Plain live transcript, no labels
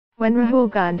When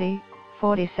Rahul Gandhi,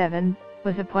 47,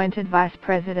 was appointed Vice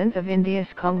President of India's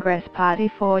Congress Party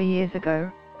 4 years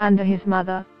ago, under his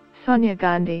mother, Sonia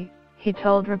Gandhi, he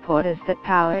told reporters that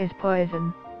power is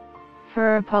poison.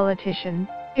 For a politician,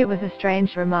 it was a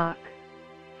strange remark.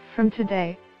 From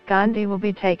today, Gandhi will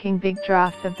be taking big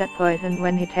draughts of that poison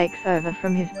when he takes over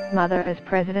from his mother as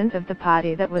president of the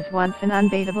party that was once an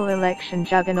unbeatable election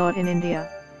juggernaut in India.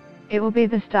 It will be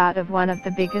the start of one of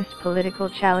the biggest political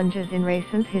challenges in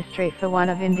recent history for one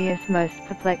of India's most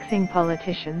perplexing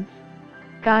politicians.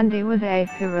 Gandhi was a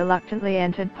who reluctantly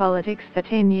entered politics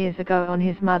 13 years ago on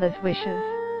his mother's wishes.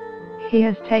 He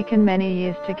has taken many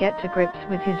years to get to grips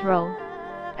with his role.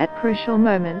 At crucial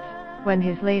moments, when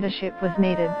his leadership was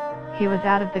needed, he was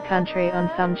out of the country on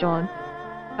some jaunt.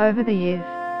 Over the years,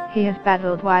 he has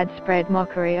battled widespread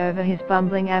mockery over his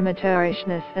bumbling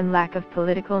amateurishness and lack of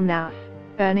political nous,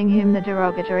 earning him the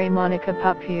derogatory moniker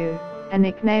Pappu, a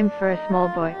nickname for a small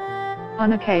boy.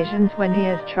 On occasions when he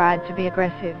has tried to be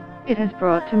aggressive, it has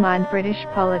brought to mind British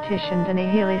politician Danny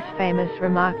Healey's famous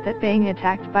remark that being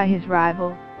attacked by his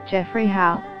rival, Geoffrey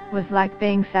Howe, was like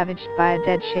being savaged by a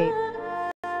dead sheep.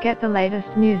 Get the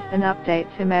latest news and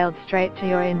updates emailed straight to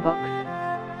your inbox.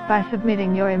 By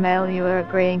submitting your email, you are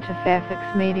agreeing to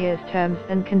Fairfax Media's terms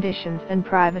and conditions and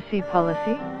privacy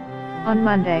policy. On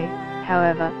Monday,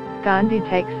 however, Gandhi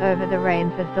takes over the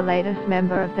reins as the latest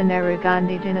member of the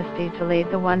Nehru-Gandhi dynasty to lead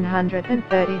the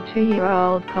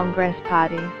 132-year-old Congress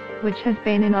Party, which has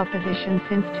been in opposition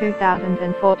since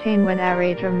 2014 when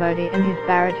Narendra Modi and his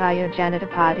Bharatiya Janata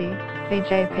Party,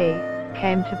 BJP,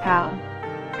 came to power.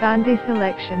 Gandhi's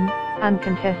election,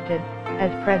 uncontested,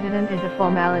 as president is a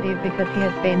formality because he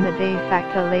has been the de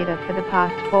facto leader for the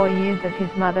past 4 years as his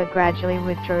mother gradually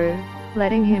withdrew,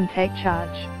 letting him take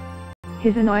charge.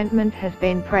 His anointment has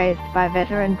been praised by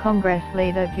veteran Congress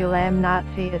leader Ghulam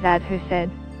Nabi Azad, who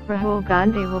said, Rahul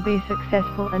Gandhi will be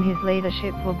successful and his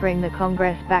leadership will bring the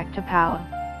Congress back to power.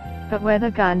 But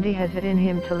whether Gandhi has it in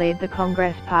him to lead the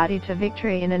Congress Party to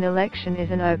victory in an election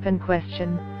is an open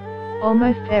question.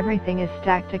 Almost everything is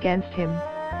stacked against him.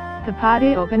 The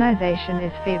party organization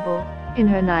is feeble. In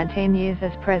her 19 years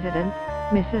as president,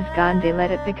 Mrs. Gandhi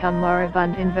let it become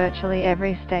moribund in virtually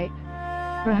every state.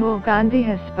 Rahul Gandhi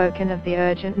has spoken of the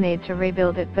urgent need to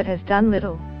rebuild it but has done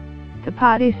little. The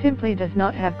party simply does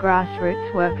not have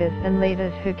grassroots workers and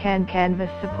leaders who can canvass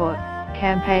support,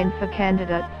 campaign for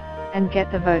candidates, and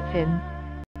get the votes in.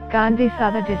 Gandhi's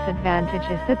other disadvantage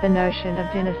is that the notion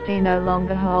of dynasty no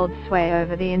longer holds sway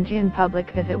over the Indian public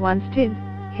as it once did.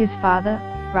 His father,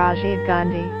 Rajiv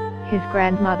Gandhi, his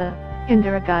grandmother,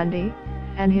 Indira Gandhi,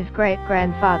 and his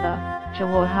great-grandfather,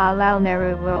 Jawaharlal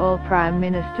Nehru were all prime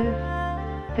ministers.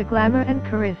 The glamour and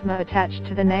charisma attached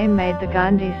to the name made the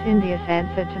Gandhis India's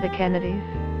answer to the Kennedys.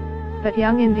 But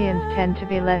young Indians tend to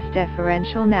be less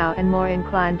deferential now and more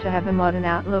inclined to have a modern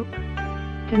outlook.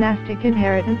 Dynastic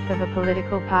inheritance of a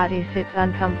political party sits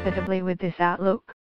uncomfortably with this outlook.